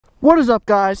What is up,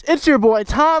 guys? It's your boy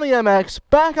Tommy MX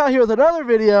back out here with another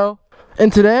video.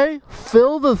 And today,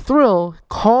 Phil the Thrill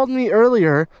called me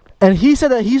earlier and he said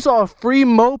that he saw a free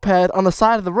moped on the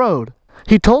side of the road.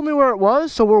 He told me where it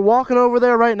was, so we're walking over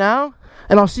there right now,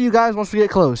 and I'll see you guys once we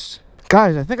get close.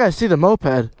 Guys, I think I see the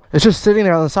moped. It's just sitting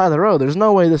there on the side of the road. There's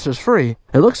no way this is free.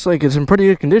 It looks like it's in pretty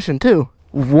good condition too.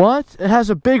 What? It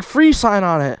has a big free sign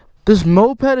on it. This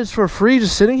moped is for free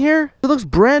just sitting here? It looks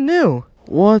brand new.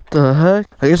 What the heck?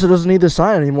 I guess it doesn't need the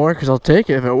sign anymore because I'll take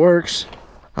it if it works.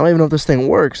 I don't even know if this thing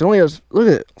works. It only has, look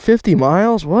at it, 50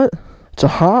 miles. What? It's a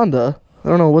Honda. I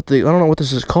don't know what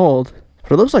this is called,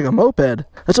 but it looks like a moped.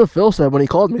 That's what Phil said when he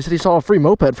called me. He said he saw a free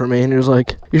moped for me and he was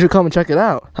like, you should come and check it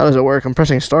out. How does it work? I'm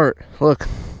pressing start. Look,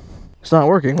 it's not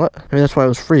working. What? Maybe that's why it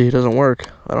was free. It doesn't work.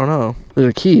 I don't know. There's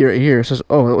a key right here. It says,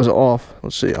 oh, it was off.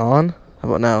 Let's see, on. How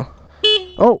about now?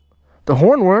 Oh, the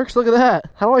horn works. Look at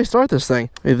that. How do I start this thing?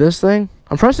 Maybe this thing?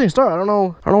 I'm pressing start. I don't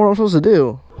know what I'm supposed to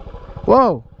do.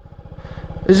 Whoa.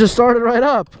 It just started right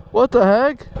up. What the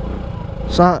heck?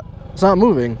 It's not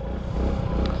moving.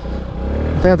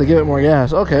 I think I have to give it more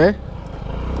gas. Okay.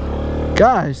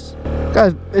 Guys,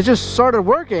 it just started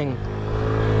working.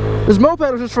 This moped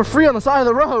was just for free on the side of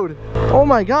the road. Oh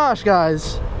my gosh,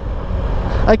 guys.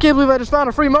 I can't believe I just found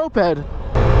a free moped.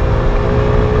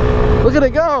 Look at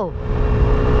it go.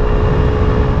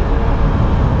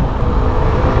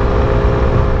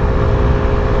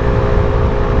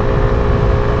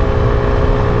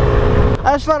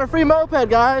 I just found a free moped,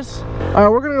 guys.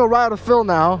 Alright, we're gonna go ride with Phil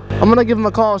now. I'm gonna give him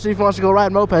a call and see if he wants to go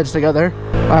ride mopeds together.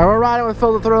 Alright, we're riding with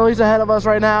Phil the Thrill. He's ahead of us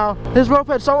right now. His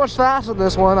moped's so much faster than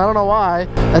this one. I don't know why.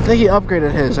 I think he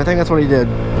upgraded his. I think that's what he did.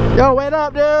 Yo, wait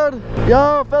up, dude.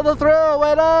 Yo, Phil the Thrill,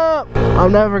 wait up.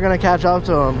 I'm never gonna catch up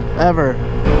to him, ever.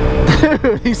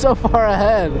 Dude, he's so far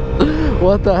ahead.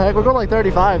 What the heck? We're going like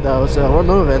 35 though, so we're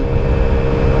moving.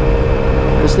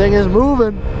 This thing is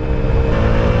moving.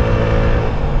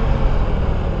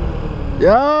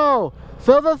 Yo,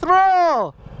 Phil the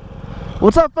Thrill!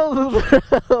 What's up, Phil the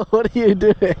Thrill? What are you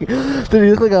doing? Dude,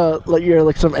 you look like you're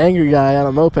like some angry guy on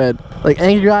a moped. Like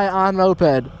angry guy on moped.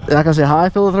 You're not gonna say hi,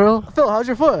 Phil the Thrill? Phil, how's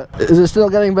your foot? Is it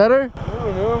still getting better? I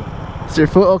don't know. Is your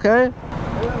foot okay?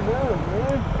 I don't know,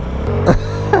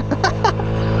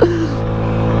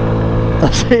 man.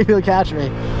 Let's see if he'll catch me.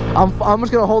 I'm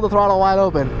just gonna hold the throttle wide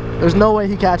open. There's no way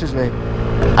he catches me.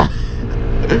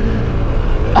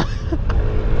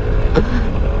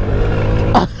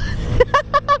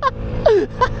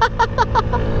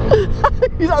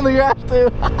 He's on the grass too.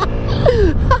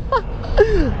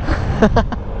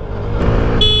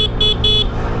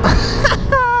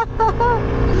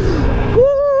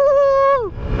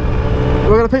 Woo!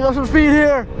 We're gonna pick up some speed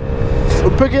here.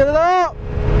 We're picking it up.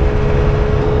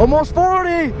 Almost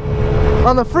 40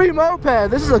 on the free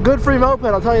moped. This is a good free moped,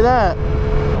 I'll tell you that.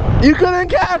 You couldn't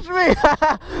catch me.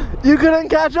 You couldn't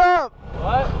catch up.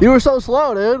 What? You were so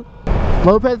slow, dude.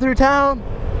 Moped through town.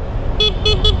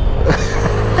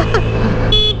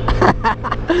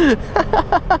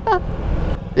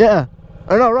 Yeah.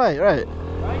 I know, right.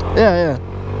 Yeah.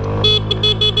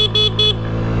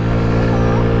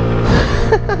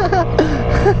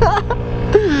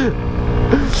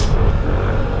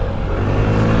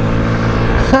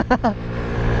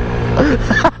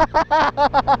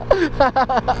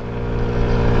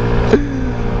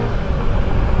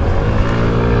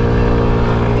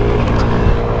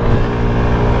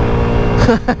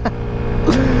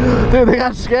 Dude, they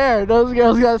got scared. Those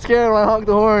girls got scared when I honked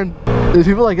the horn. Dude,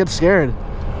 people like get scared.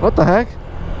 What the heck?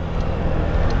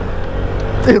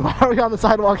 Dude, why are we on the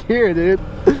sidewalk here, dude?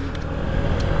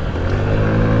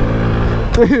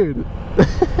 Dude.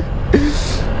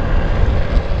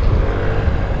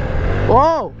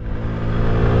 Whoa!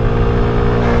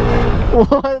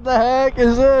 What the heck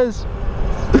is this?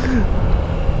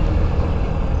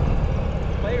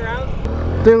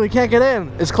 Playground? Dude, we can't get in.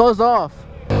 It's closed off.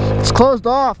 It's closed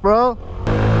off, bro.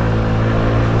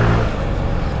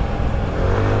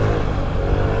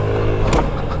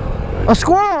 A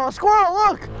squirrel,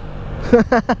 look!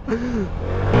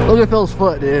 Look at Phil's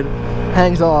foot, dude.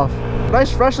 Hangs off.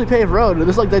 Nice freshly paved road. This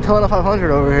is like Daytona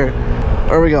 500 over here.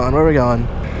 Where are we going?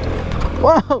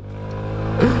 Whoa!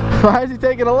 Why is he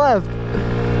taking a left?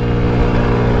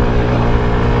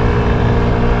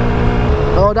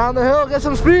 Oh, down the hill, get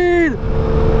some speed!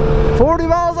 40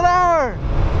 miles an hour!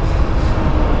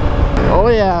 Oh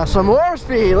yeah, some more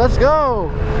speed, let's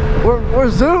go! We're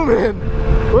zooming!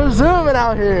 We're zooming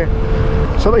out here!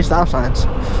 So many stop signs.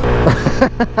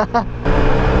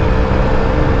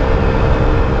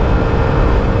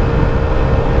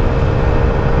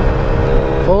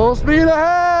 Full speed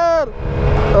ahead!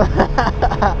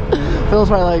 Phil's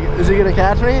probably like, is he gonna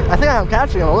catch me? I think I'm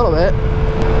catching him a little bit.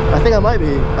 I think I might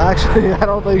be. Actually, I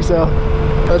don't think so.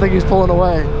 I think he's pulling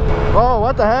away. Oh,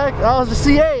 what the heck? Oh, it was a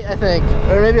C8, I think.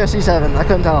 Or maybe a C7. I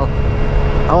couldn't tell.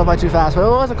 I went by too fast, but it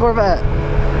was a Corvette.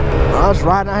 I was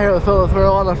riding out here with Phil the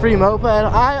Thrill on the free moped.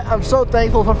 I am so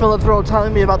thankful for Phil the Thrill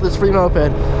telling me about this free moped.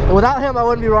 And without him, I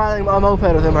wouldn't be riding a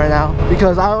moped with him right now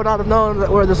because I would not have known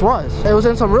where this was. It was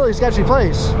in some really sketchy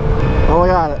place. Oh my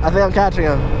god, I think I'm catching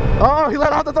him. Oh, he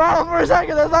let off the throttle for a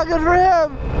second. That's not good for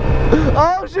him.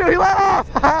 Oh shoot, he let off.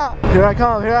 Here I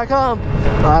come, here I come.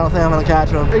 I don't think I'm gonna catch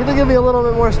him. You're gonna give me a little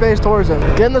bit more space towards him.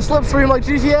 Get in the slipstream like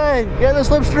GTA. Get in the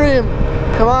slipstream.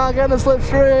 Come on, get in the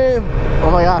slipstream. Oh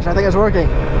my gosh, I think it's working.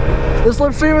 The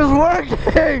slipstream is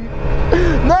working!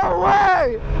 No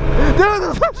way! Dude,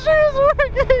 the slipstream is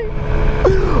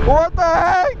working! What the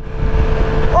heck?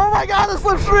 Oh my god, the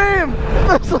slipstream!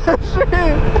 The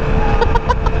slipstream!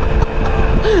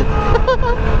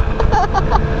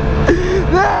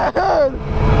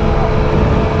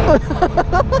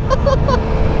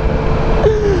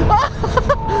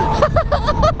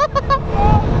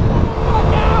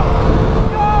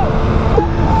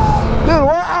 Dude,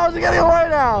 what? How is he getting away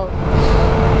now?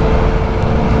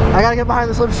 I gotta get behind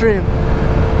the slipstream.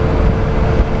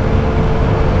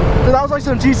 Dude, that was like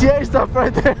some GTA stuff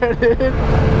right there, dude.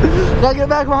 Gotta get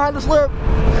back behind the slip.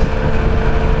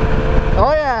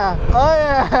 Oh yeah, oh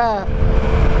yeah.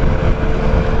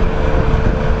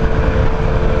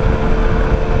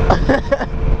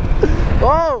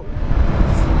 Whoa.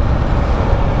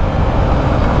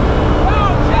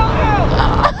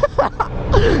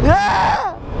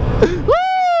 Yeah!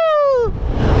 Woo!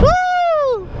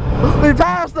 Woo! We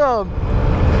passed them!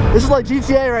 This is like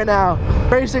GTA right now.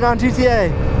 Racing on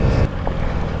GTA.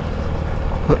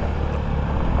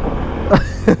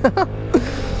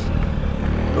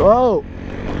 Whoa!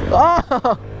 Oh!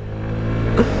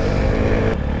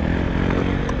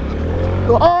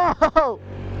 Oh!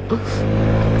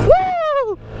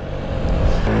 Woo!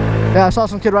 Yeah, I saw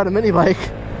some kid ride a mini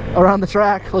bike around the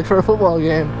track, like for a football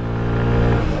game.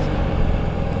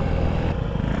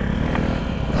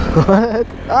 What?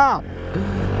 Ah!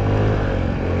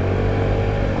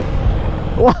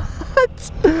 What?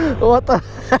 What the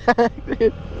heck,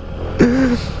 dude?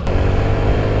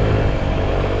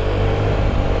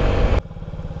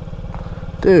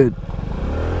 Dude.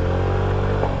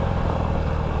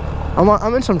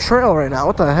 I'm in some trail right now.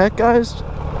 What the heck, guys?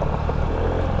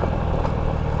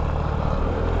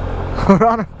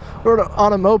 We're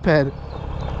on a moped.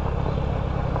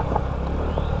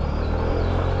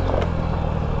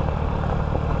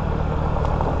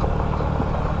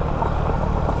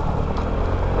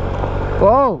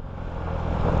 Whoa!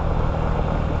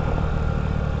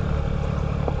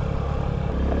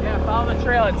 Yeah, follow the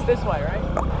trail. It's this way, right?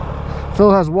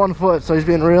 Phil has 1 foot, so he's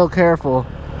being real careful.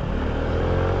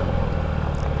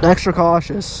 Extra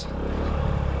cautious.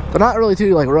 They're not really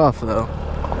too like rough though.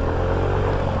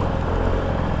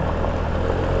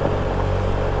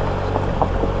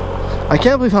 I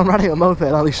can't believe I'm riding a moped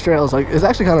on these trails. Like, it's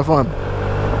actually kind of fun.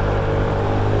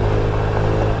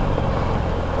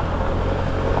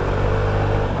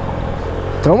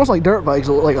 They're almost like dirt bikes,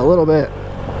 like a little bit.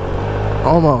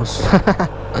 Almost.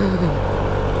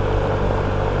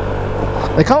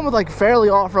 They come with like fairly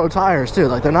off-road tires too.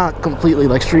 Like they're not completely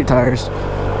like street tires,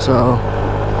 so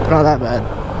they're not that bad.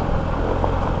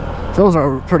 Phil's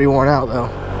are pretty worn out though.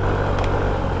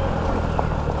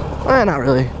 Not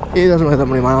really. He doesn't really have that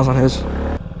many miles on his.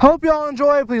 Hope y'all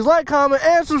enjoy. Please like, comment,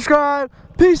 and subscribe.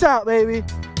 Peace out, baby.